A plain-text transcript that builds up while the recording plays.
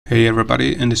Hey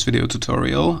everybody, in this video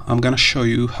tutorial I'm gonna show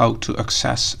you how to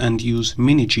access and use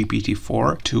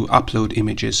MiniGPT-4 to upload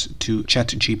images to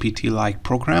ChatGPT-like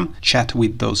program, chat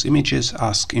with those images,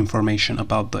 ask information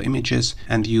about the images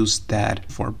and use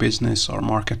that for business or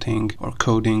marketing or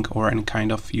coding or any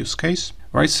kind of use case.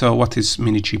 Right, so what is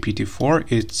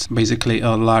MiniGPT-4? It's basically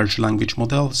a large language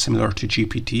model similar to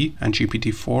GPT and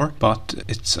GPT-4, but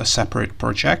it's a separate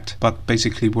project, but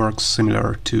basically works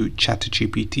similar to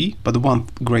ChatGPT. But the one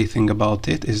great thing about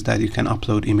it is that you can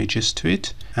upload images to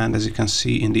it. And as you can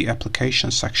see in the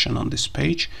application section on this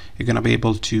page, you're going to be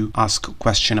able to ask a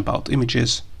question about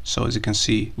images. So as you can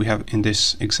see, we have in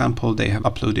this example, they have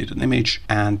uploaded an image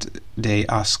and they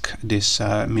ask this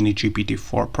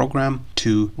MiniGPT-4 program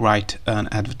to write an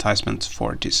advertisement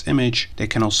for this image. They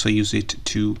can also use it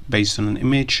to, based on an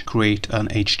image, create an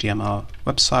HTML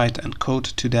website and code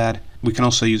to that. We can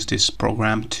also use this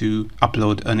program to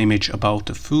upload an image about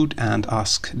the food and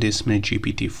ask this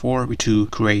MiniGPT-4 to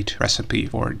create a recipe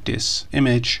for this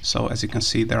image. So as you can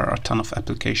see, there are a ton of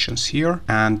applications here.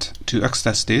 And to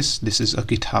access this is a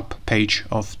GitHub page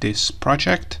of this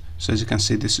project. So as you can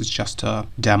see, this is just a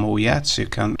demo yet, so you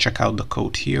can check out the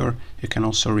code here. You can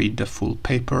also read the full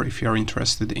paper if you're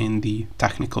interested in the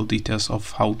technical details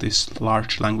of how this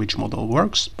large language model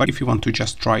works. But if you want to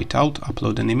just try it out,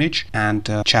 upload an image and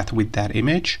chat with that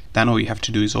image, then all you have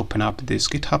to do is open up this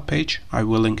GitHub page. I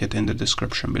will link it in the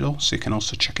description below, so you can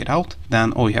also check it out.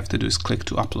 Then all you have to do is click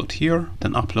to upload here,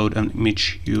 then upload an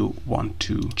image you want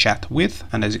to chat with.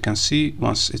 And as you can see,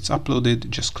 once it's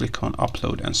uploaded, just click on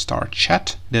upload and start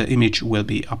chat. The image will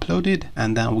be uploaded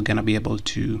and then we're gonna be able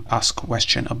to ask a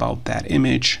question about that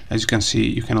image. As you can see,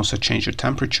 you can also change the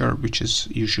temperature, which is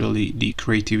usually the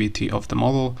creativity of the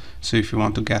model. So if you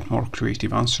want to get more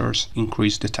creative answers,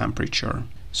 increase the temperature.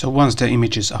 So once the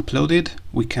image is uploaded,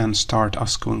 we can start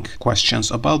asking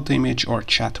questions about the image or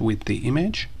chat with the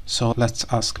image. So let's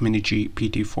ask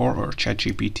MiniGPT-4 or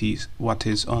ChatGPT what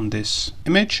is on this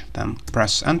image, then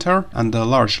press enter and the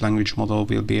large language model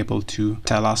will be able to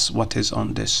tell us what is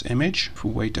on this image if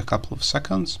we wait a couple of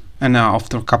seconds. And now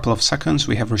after a couple of seconds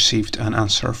we have received an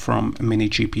answer from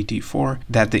MiniGPT-4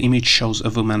 that the image shows a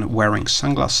woman wearing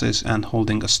sunglasses and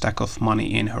holding a stack of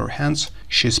money in her hands.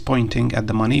 She's pointing at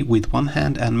the money with one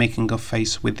hand and making a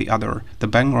face with the other. The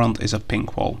background is a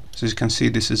pink wall. So as you can see,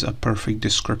 this is a perfect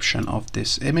description of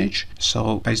this image.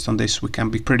 So based on this, we can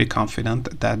be pretty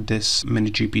confident that this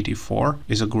MiniGPT-4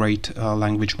 is a great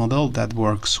language model that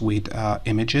works with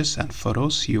images and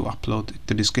photos you upload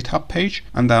to this GitHub page.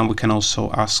 And then we can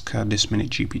also ask this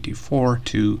MiniGPT-4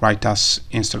 to write us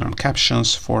Instagram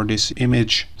captions for this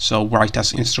image. So write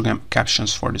us Instagram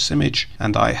captions for this image.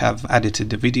 And I have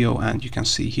edited the video and you can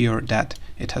see here that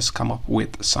it has come up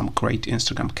with some great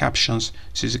Instagram captions.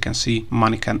 So as you can see,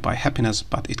 money can't buy happiness,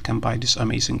 but it can buy this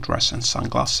amazing dress and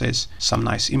sunglasses, some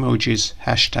nice emojis,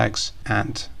 hashtags,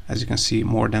 and as you can see,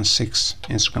 more than 6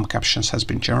 Instagram captions has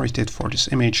been generated for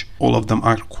this image. All of them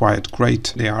are quite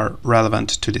great. They are relevant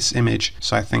to this image.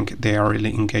 So I think they are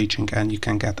really engaging and you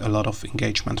can get a lot of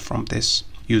engagement from this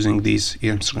using these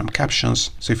Instagram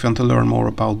captions. So if you want to learn more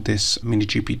about this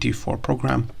MiniGPT-4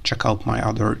 program, check out my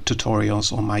other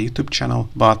tutorials on my YouTube channel.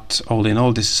 But all in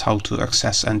all, this is how to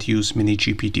access and use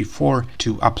MiniGPT-4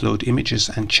 to upload images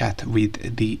and chat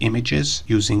with the images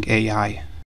using AI.